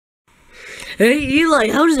Hey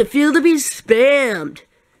Eli, how does it feel to be spammed?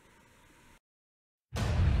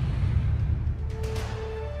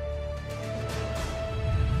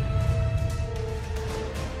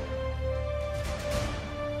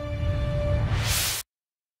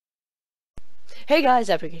 Hey guys,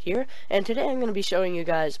 Epickid here, and today I'm going to be showing you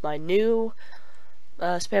guys my new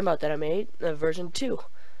Spambot that I made, version 2.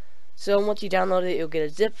 So once you download it, you'll get a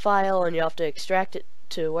zip file, and you'll have to extract it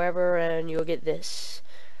to wherever, and you'll get this.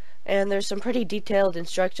 And there's some pretty detailed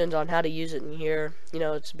instructions on how to use it in here. You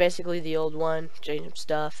know, it's basically the old one, change some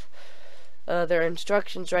stuff. There are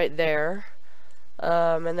instructions right there.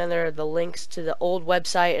 And then there are the links to the old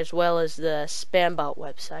website as well as the Spambot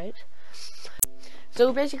website.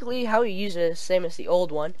 So basically how you use it is the same as the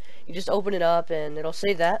old one. You just open it up and it'll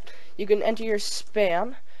say that. You can enter your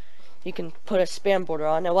spam. You can put a spam border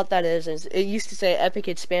on. Now what that is it used to say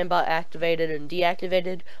Epickid Spambot activated and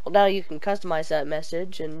deactivated. Well, now you can customize that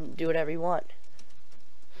message and do whatever you want.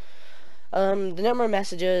 The number of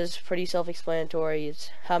messages, pretty self-explanatory. It's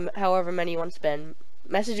however many you want to spend.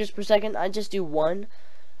 Messages per second, I just do 1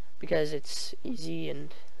 because it's easy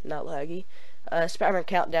and not laggy. Spammer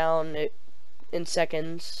countdown in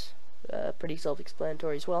seconds, pretty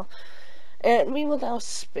self-explanatory as well. And we will now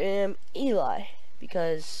spam Eli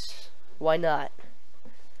because why not?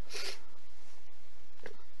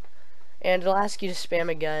 And it'll ask you to spam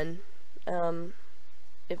again.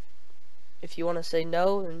 If you want to say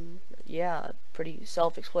no, then yeah, pretty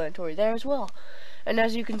self-explanatory there as well. And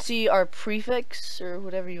as you can see, our prefix, or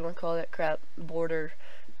whatever you want to call that crap, border,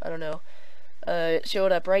 I don't know, it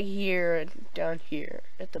showed up right here and down here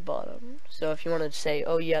at the bottom. So if you wanted to say,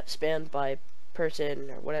 oh yeah, spammed by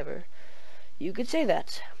person or whatever, you could say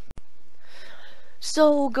that.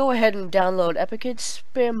 So go ahead and download Epickid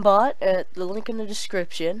Spambot at the link in the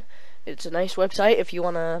description. It's a nice website. If you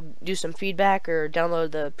want to do some feedback or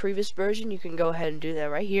download the previous version, you can go ahead and do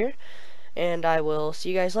that right here. And I will see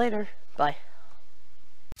you guys later. Bye.